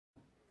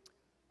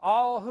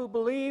all who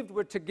believed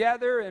were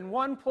together in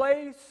one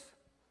place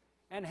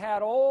and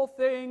had all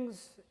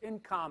things in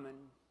common.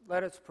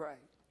 Let us pray.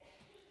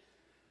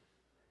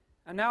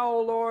 And now,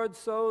 O Lord,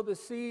 sow the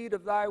seed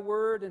of thy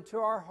word into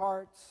our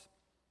hearts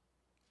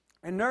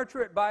and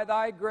nurture it by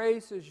thy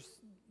grace as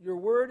your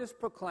word is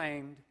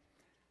proclaimed,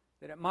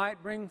 that it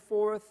might bring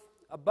forth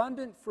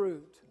abundant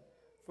fruit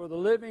for the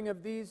living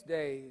of these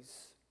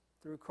days,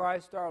 through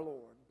Christ our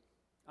Lord.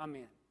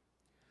 Amen.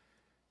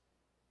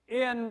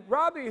 In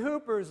Robbie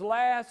Hooper's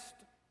last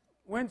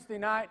Wednesday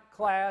night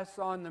class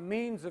on the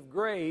means of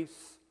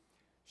grace,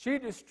 she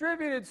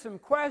distributed some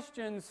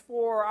questions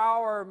for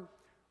our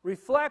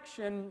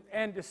reflection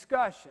and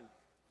discussion.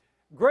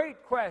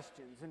 Great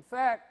questions. In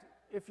fact,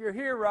 if you're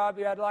here,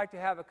 Robbie, I'd like to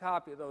have a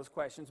copy of those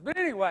questions. But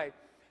anyway,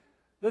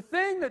 the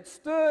thing that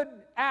stood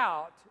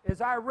out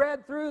as I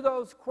read through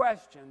those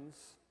questions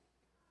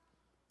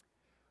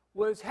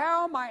was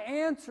how my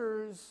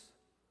answers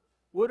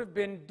would have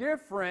been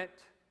different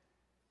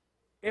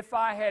if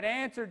I had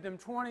answered them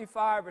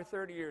 25 or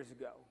 30 years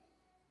ago.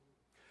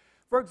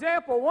 For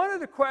example, one of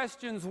the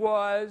questions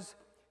was,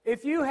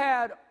 if you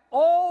had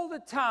all the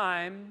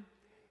time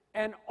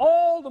and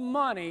all the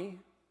money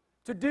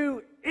to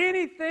do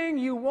anything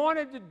you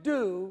wanted to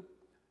do,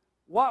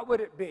 what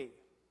would it be?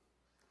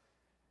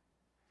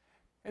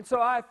 And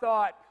so I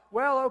thought,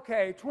 well,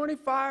 okay,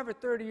 25 or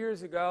 30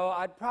 years ago,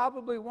 I'd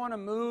probably want to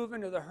move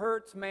into the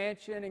Hertz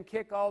mansion and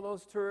kick all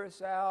those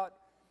tourists out.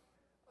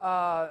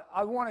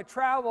 I want to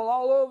travel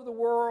all over the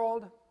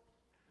world.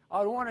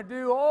 I want to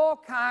do all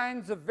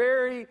kinds of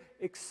very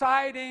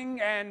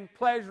exciting and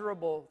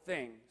pleasurable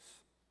things.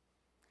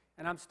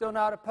 And I'm still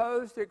not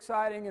opposed to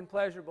exciting and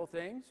pleasurable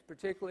things,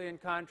 particularly in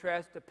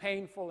contrast to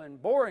painful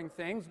and boring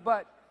things.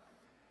 But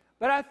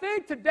I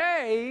think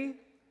today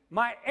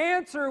my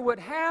answer would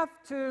have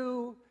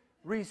to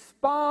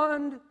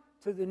respond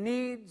to the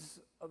needs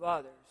of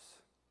others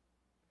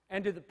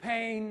and to the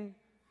pain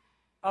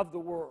of the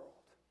world.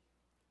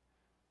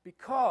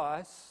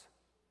 Because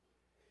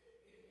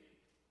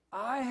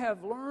I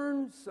have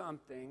learned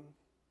something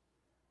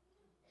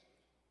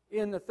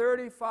in the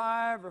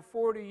 35 or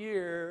 40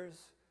 years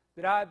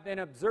that I've been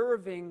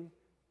observing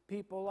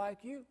people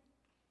like you.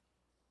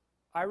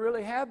 I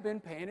really have been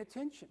paying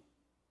attention.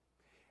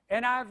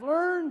 And I've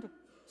learned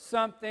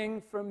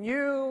something from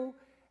you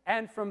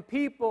and from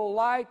people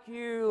like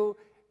you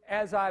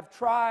as I've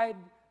tried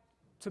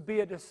to be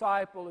a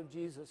disciple of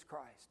Jesus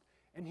Christ.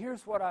 And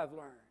here's what I've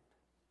learned.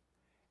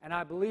 And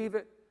I believe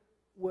it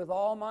with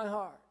all my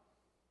heart.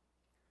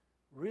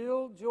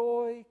 Real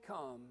joy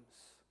comes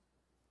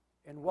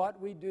in what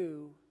we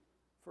do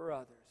for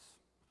others.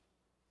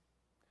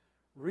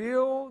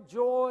 Real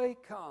joy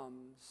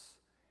comes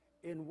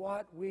in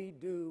what we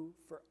do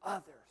for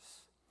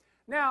others.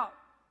 Now,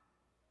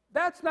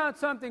 that's not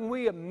something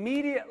we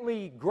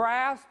immediately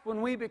grasp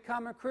when we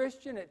become a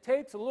Christian. It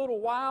takes a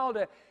little while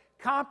to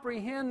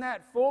comprehend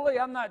that fully.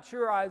 I'm not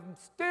sure I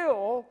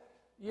still,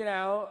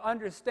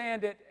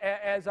 understand it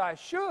as I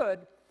should.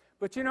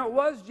 But it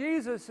was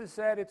Jesus who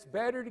said it's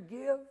better to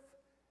give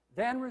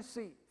than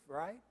receive,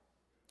 right?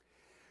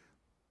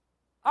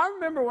 I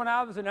remember when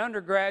I was an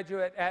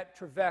undergraduate at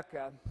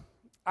Trevecca,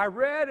 I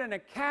read an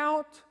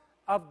account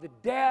of the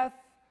death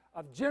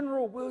of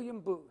General William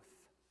Booth,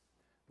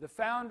 the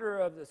founder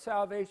of the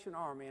Salvation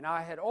Army. And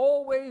I had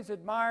always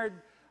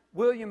admired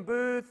William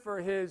Booth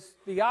for his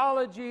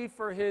theology,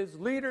 for his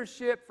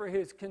leadership, for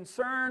his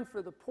concern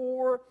for the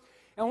poor.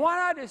 And what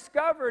I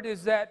discovered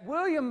is that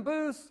William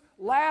Booth's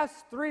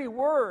last 3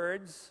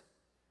 words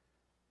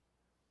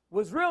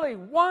was really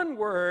one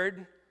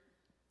word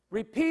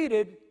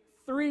repeated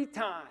 3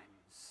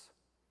 times.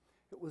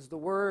 It was the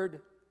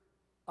word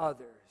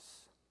others.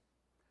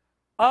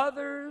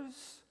 Others,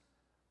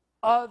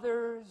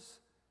 others,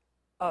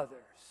 others.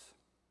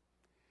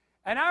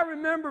 And I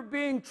remember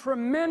being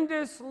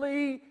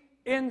tremendously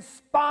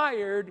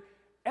inspired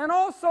and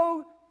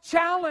also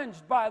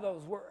challenged by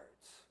those words.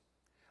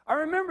 I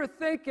remember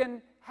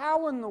thinking,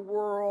 how in the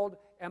world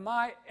am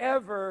I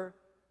ever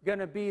going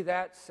to be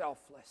that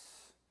selfless?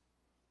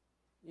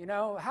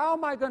 How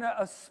am I going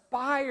to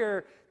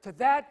aspire to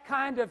that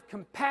kind of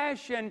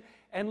compassion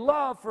and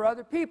love for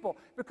other people?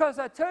 Because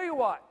I tell you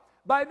what,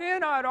 by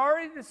then I'd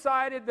already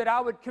decided that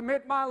I would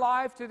commit my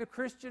life to the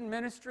Christian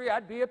ministry.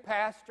 I'd be a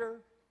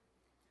pastor.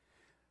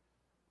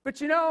 But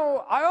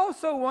I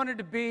also wanted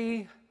to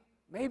be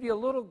maybe a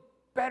little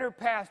better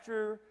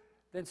pastor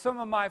than some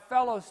of my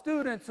fellow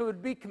students who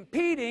would be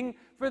competing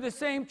for the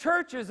same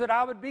churches that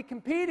I would be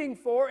competing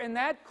for in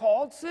that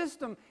called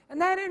system. And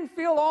that didn't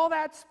feel all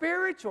that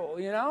spiritual,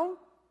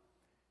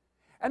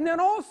 And then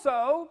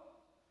also,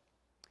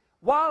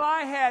 while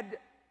I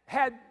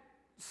had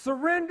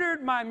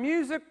surrendered my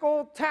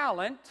musical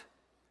talent,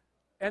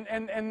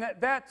 and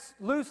that's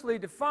loosely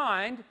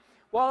defined,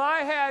 while I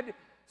had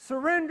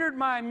surrendered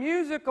my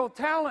musical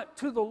talent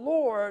to the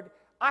Lord,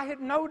 I had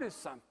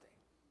noticed something.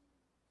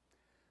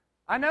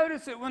 I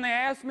noticed it when they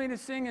asked me to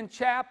sing in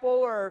chapel,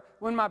 or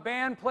when my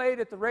band played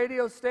at the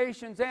radio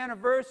station's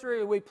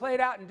anniversary, or we played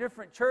out in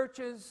different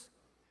churches.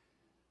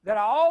 that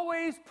I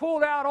always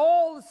pulled out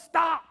all the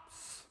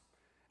stops.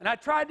 And I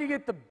tried to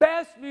get the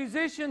best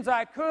musicians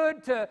I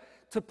could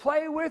to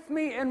play with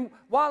me. And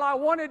while I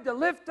wanted to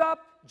lift up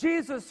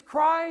Jesus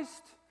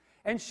Christ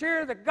and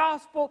share the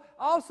gospel,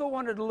 I also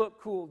wanted to look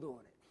cool doing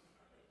it.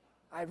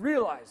 I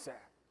realized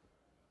that.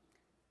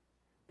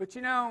 But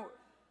you know,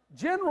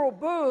 General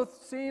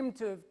Booth seemed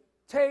to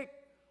take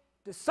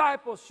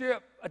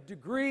discipleship a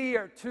degree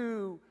or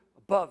two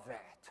above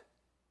that.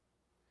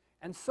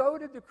 And so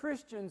did the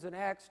Christians in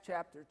Acts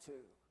chapter 2.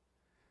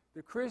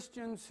 The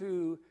Christians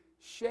who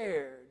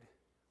shared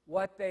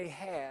what they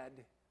had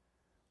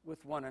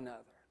with one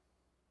another.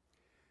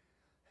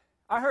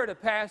 I heard a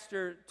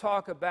pastor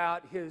talk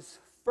about his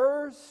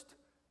first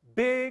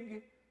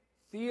big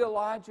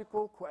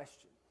theological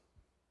question.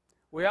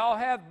 We all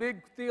have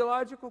big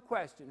theological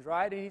questions,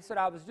 right? And he said,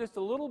 I was just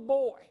a little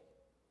boy.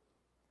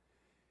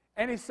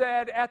 And he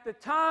said, at the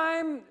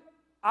time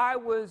I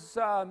was,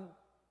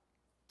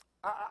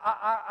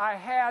 I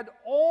had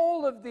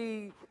all of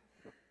the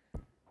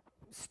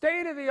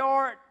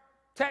state-of-the-art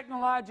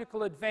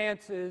technological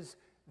advances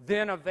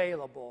then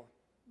available.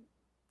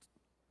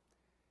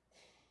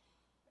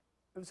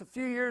 It was a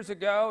few years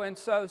ago, and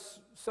so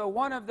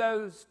one of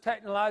those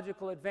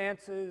technological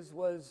advances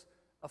was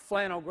a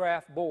flannel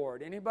graph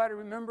board. Anybody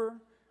remember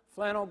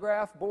flannel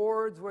graph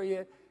boards where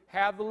you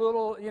have the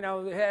little, you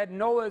know, they had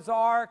Noah's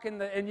Ark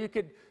and you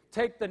could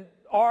take the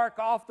ark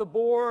off the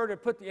board or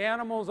put the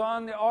animals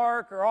on the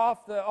ark or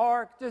off the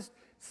ark, just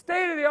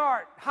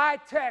state-of-the-art,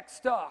 high-tech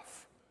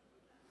stuff.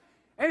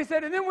 And he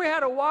said, and then we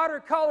had a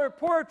watercolor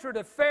portrait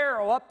of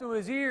Pharaoh up to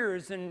his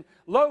ears and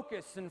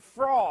locusts and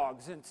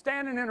frogs and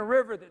standing in a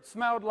river that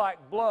smelled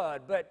like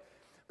blood. But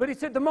he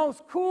said the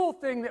most cool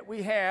thing that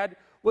we had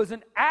was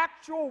an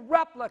actual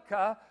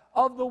replica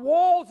of the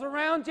walls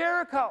around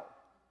Jericho.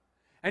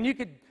 And you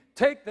could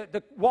take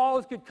the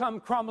walls could come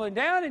crumbling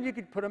down and you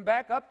could put them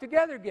back up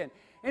together again.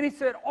 And he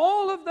said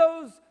all of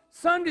those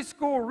Sunday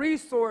school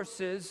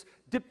resources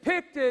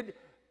depicted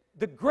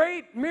the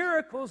great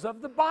miracles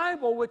of the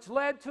Bible, which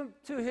led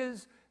to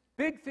his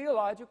big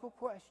theological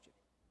question.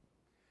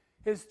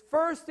 His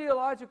first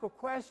theological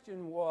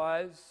question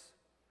was,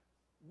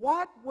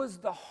 what was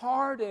the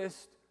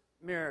hardest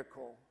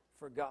miracle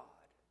for God?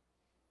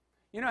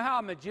 You know how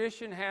a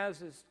magician has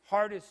his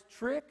hardest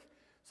trick?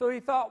 So he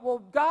thought, well,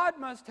 God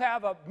must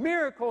have a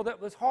miracle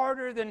that was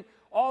harder than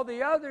all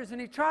the others,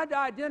 and he tried to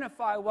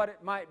identify what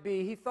it might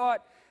be. He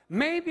thought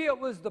maybe it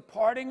was the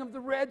parting of the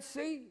Red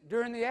Sea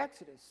during the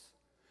Exodus.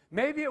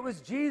 Maybe it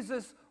was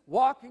Jesus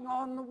walking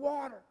on the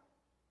water.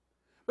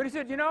 But he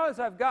said, you know, as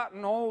I've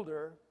gotten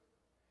older,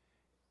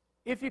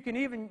 if you can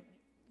even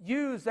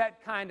use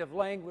that kind of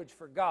language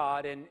for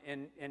God in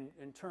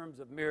terms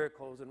of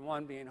miracles and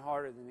one being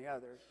harder than the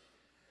other.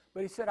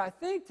 But he said, I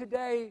think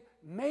today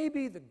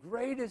maybe the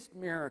greatest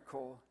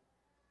miracle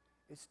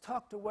is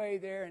tucked away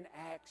there in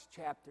Acts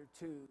chapter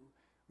 2,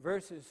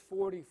 verses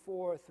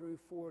 44 through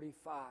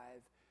 45,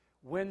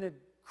 when the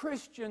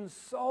Christians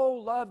so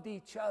loved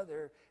each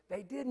other,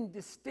 they didn't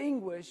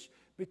distinguish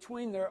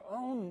between their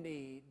own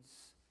needs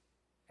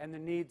and the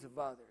needs of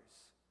others.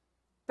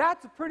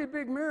 That's a pretty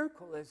big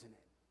miracle, isn't it?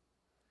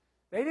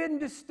 They didn't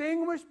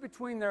distinguish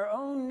between their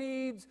own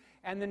needs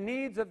and the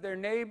needs of their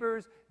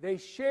neighbors. They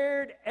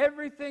shared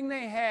everything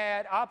they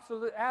had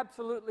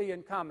absolutely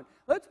in common.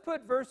 Let's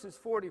put verses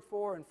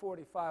 44 and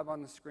 45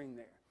 on the screen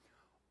there.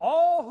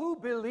 All who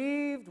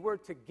believed were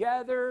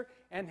together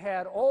and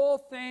had all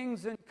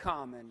things in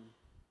common.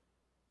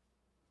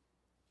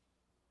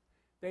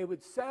 They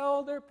would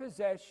sell their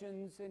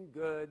possessions and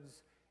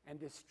goods and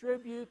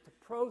distribute the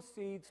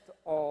proceeds to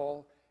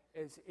all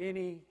as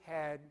any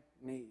had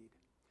need.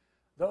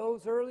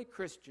 Those early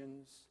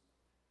Christians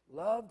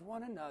loved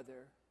one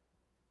another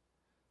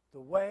the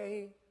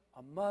way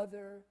a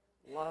mother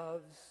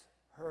loves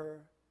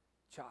her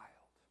child.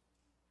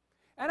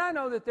 And I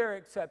know that there are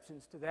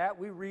exceptions to that.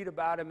 We read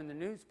about them in the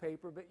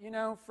newspaper. But, you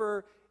know,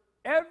 for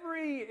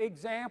every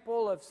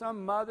example of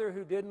some mother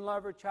who didn't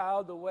love her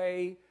child the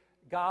way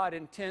God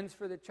intends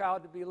for the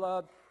child to be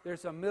loved,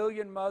 there's a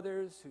million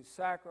mothers who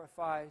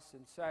sacrifice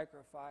and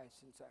sacrifice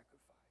and sacrifice.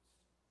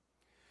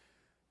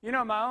 You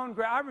know,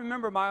 I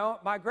remember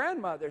my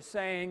grandmother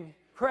saying,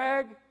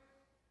 Craig,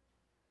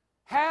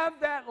 have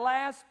that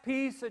last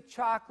piece of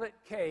chocolate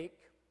cake.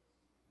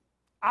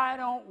 I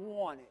don't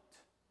want it.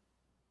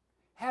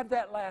 Have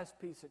that last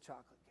piece of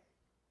chocolate cake.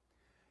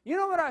 You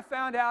know what I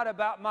found out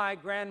about my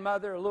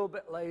grandmother a little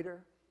bit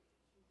later?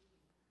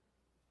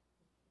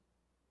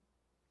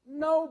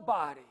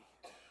 Nobody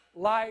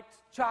liked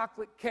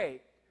chocolate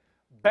cake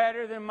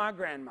better than my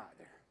grandmother.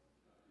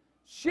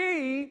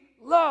 She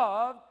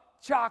loved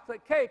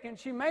chocolate cake, and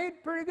she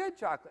made pretty good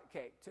chocolate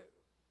cake too.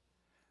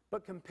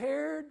 But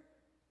compared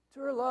to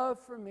her love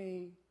for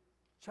me,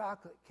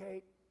 chocolate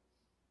cake,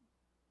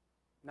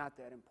 not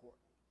that important.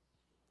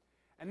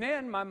 And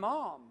then my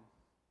mom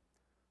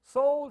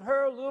sold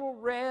her little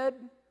red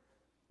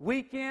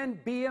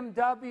weekend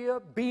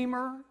BMW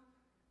Beamer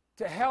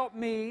to help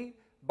me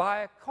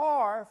buy a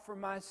car for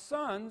my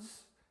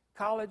son's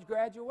college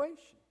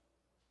graduation.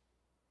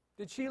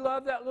 Did she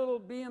love that little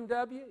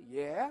BMW?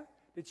 Yeah.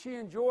 Did she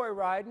enjoy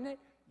riding it?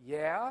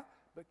 Yeah.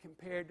 But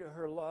compared to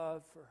her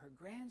love for her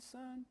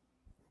grandson,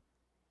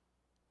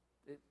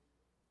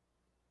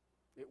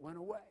 it went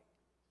away.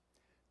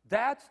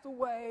 That's the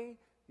way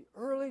the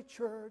early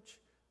church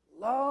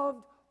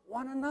loved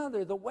one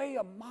another, the way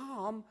a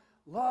mom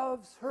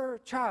loves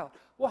her child.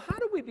 Well, how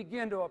do we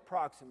begin to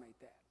approximate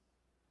that?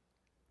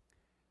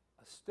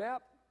 A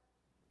step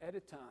at a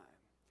time.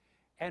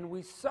 And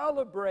we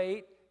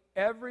celebrate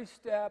every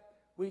step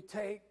we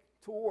take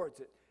towards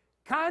it.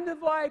 Kind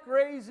of like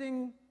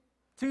raising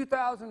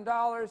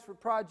 $2,000 for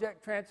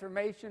Project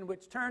Transformation,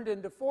 which turned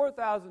into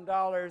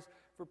 $4,000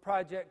 for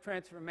Project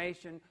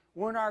Transformation,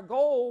 when our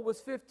goal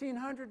was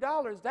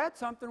 $1,500. That's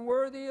something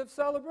worthy of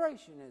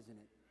celebration, isn't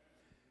it?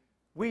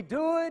 We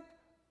do it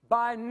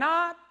by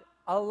not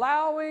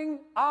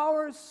allowing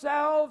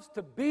ourselves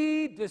to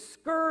be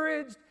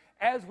discouraged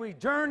as we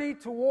journey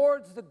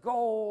towards the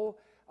goal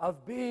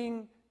of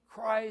being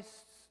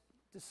Christ's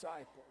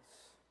disciples.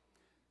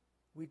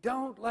 We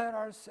don't let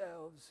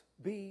ourselves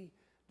be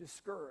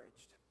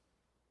discouraged.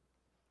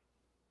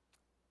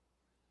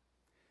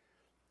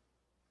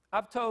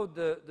 I've told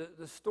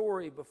the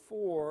story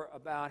before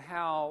about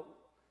how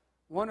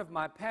one of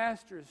my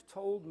pastors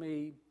told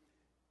me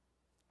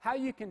how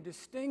you can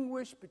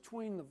distinguish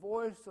between the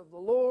voice of the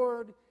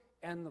Lord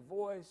and the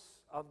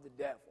voice of the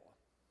devil.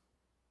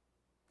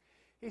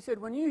 He said,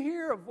 when you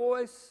hear a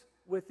voice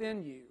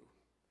within you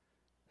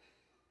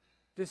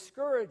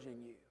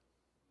discouraging you,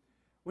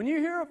 when you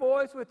hear a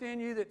voice within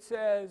you that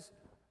says,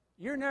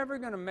 you're never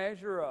going to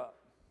measure up.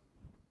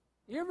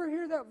 You ever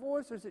hear that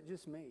voice, or is it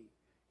just me?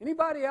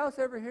 Anybody else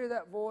ever hear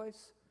that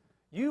voice?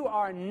 You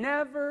are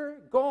never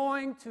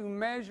going to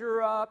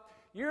measure up.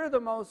 You're the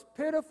most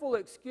pitiful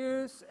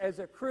excuse as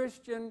a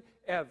Christian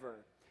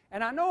ever.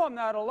 And I know I'm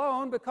not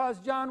alone, because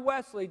John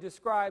Wesley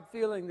described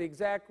feeling the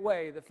exact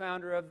way, the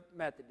founder of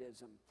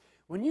Methodism.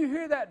 When you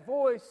hear that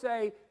voice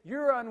say,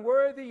 you're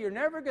unworthy, you're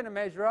never going to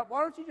measure up,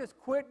 why don't you just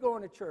quit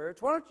going to church?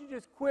 Why don't you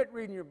just quit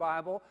reading your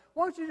Bible?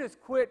 Why don't you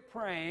just quit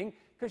praying?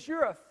 Because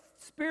you're a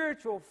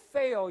spiritual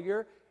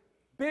failure.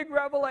 Big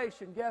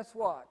revelation, guess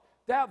what?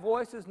 That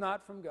voice is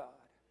not from God.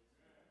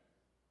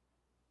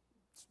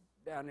 It's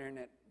down there in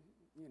that,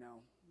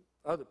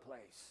 other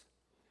place.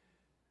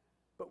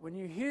 But when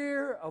you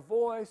hear a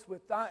voice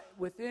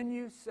within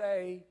you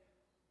say,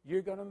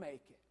 you're going to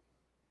make it,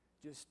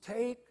 just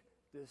take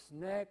this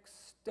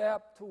next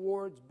step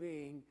towards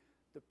being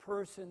the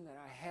person that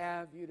I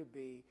have you to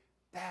be.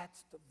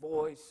 That's the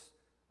voice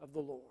of the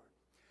Lord.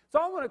 So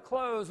I want to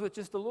close with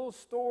just a little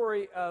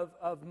story of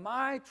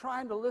my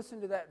trying to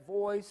listen to that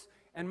voice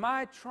and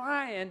my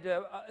trying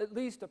to at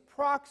least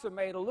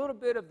approximate a little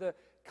bit of the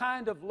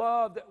kind of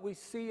love that we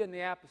see in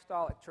the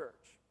apostolic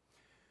church.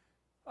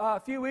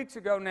 A few weeks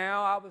ago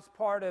now, I was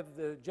part of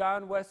the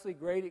John Wesley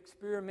Great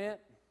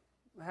Experiment.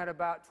 We had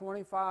about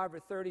 25 or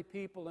 30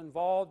 people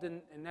involved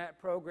in that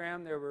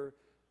program. There were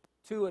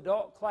 2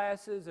 adult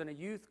classes and a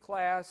youth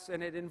class,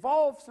 and it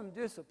involved some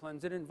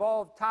disciplines. It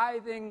involved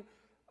tithing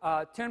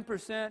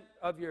 10%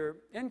 of your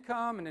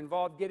income, and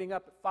involved getting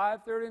up at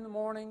 5:30 in the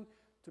morning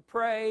to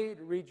pray,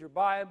 to read your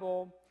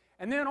Bible,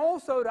 and then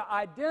also to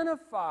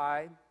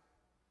identify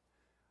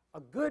a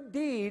good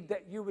deed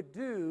that you would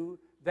do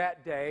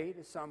that day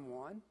to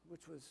someone,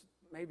 which was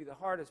maybe the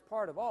hardest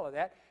part of all of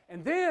that.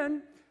 And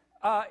then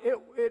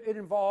it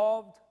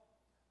involved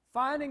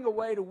finding a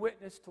way to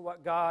witness to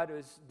what God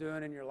is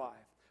doing in your life.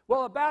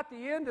 Well, about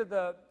the end of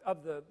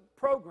the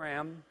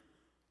program,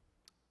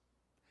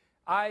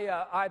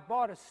 I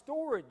bought a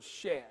storage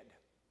shed,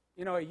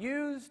 a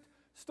used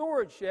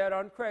storage shed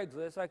on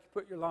Craigslist. Like you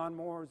put your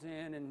lawnmowers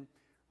in and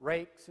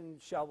rakes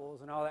and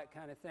shovels and all that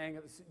kind of thing.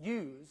 It was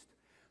used.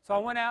 So I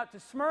went out to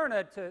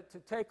Smyrna to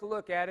take a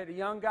look at it. A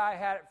young guy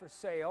had it for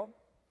sale.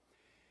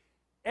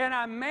 And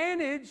I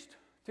managed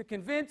to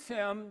convince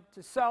him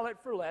to sell it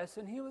for less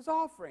than he was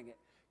offering it.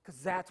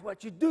 Because that's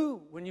what you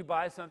do when you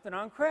buy something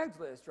on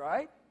Craigslist,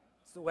 right?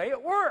 It's the way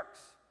it works.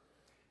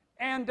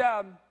 And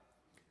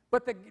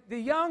but the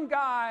young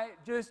guy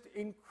just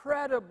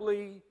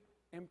incredibly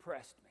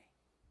impressed me.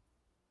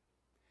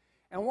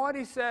 And what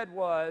he said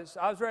was,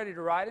 I was ready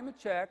to write him a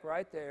check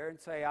right there and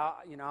say,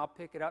 I'll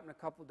pick it up in a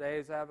couple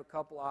days. I have a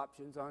couple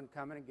options on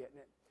coming and getting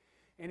it.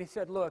 And he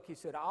said, look,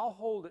 I'll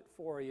hold it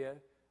for you.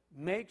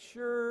 Make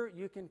sure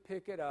you can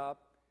pick it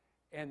up,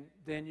 and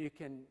then you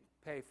can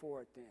pay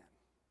for it then.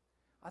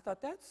 I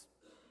thought that's,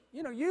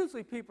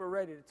 usually people are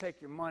ready to take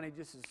your money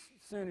just as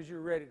soon as you're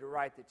ready to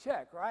write the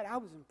check, right? I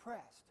was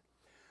impressed.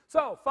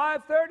 So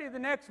 5:30 the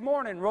next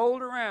morning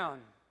rolled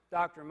around,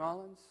 Dr.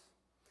 Mullins.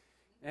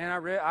 And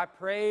I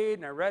prayed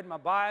and I read my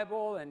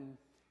Bible, and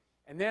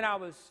then I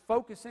was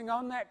focusing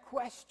on that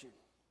question.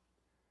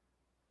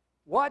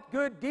 What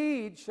good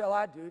deed shall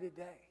I do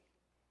today?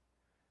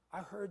 I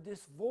heard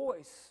this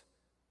voice,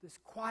 this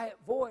quiet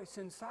voice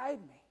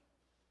inside me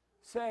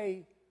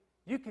say,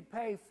 you could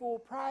pay full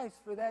price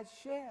for that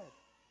shed.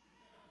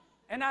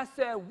 And I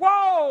said,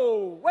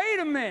 whoa, wait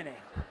a minute.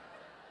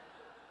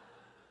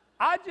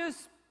 I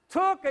just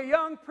took a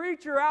young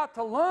preacher out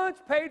to lunch,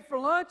 paid for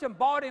lunch, and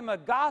bought him a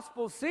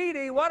gospel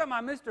CD. What am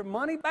I, Mr.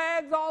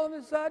 Moneybags all of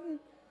a sudden?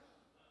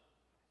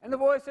 And the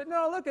voice said,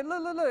 no, look.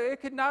 It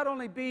could not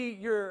only be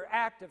your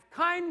act of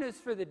kindness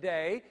for the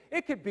day,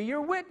 it could be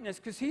your witness,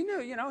 because he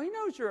knew, he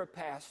knows you're a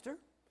pastor.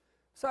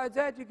 Besides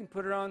that, you can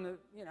put it on the,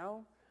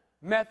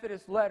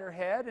 Methodist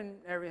letterhead and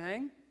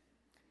everything.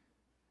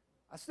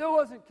 I still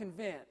wasn't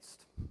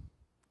convinced.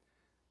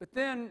 But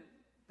then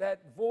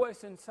that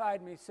voice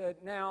inside me said,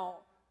 now,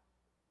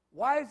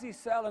 why is he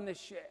selling the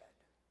shed?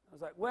 I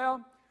was like,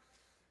 well,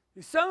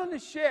 he's selling the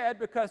shed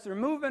because they're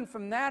moving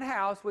from that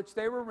house, which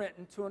they were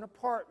renting, to an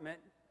apartment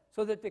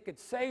so that they could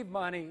save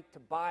money to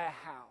buy a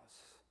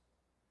house.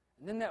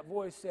 And then that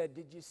voice said,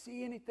 did you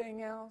see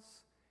anything else?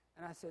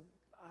 And I said,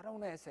 I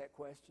don't ask that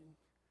question.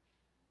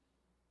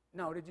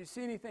 No, did you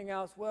see anything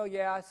else? Well,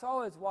 yeah, I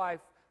saw his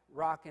wife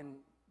rocking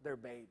their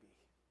baby.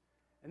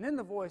 And then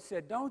the voice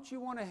said, don't you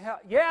want to help?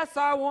 Yes,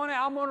 I want to.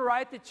 I'm going to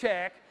write the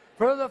check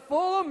for the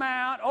full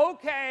amount.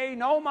 Okay,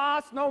 no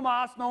mas, no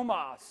mas, no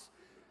mas.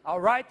 I'll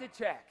write the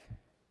check.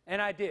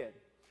 And I did.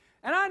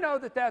 And I know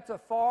that that's a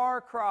far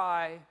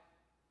cry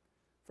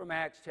from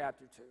Acts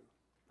chapter 2.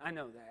 I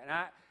know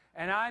that.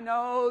 And I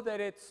know that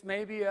it's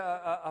maybe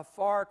a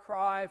far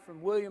cry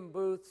from William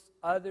Booth's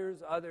others.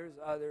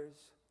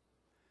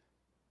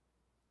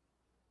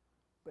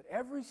 But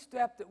every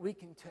step that we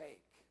can take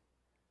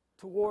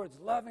towards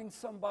loving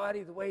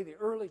somebody the way the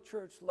early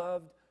church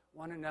loved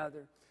one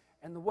another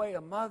and the way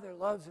a mother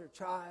loves her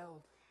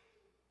child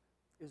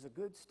is a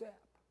good step.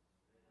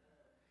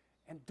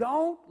 And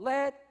don't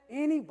let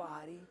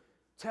anybody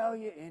tell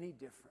you any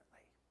differently.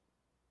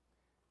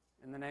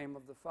 In the name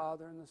of the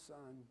Father, and the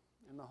Son,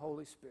 and the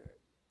Holy Spirit,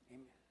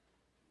 amen.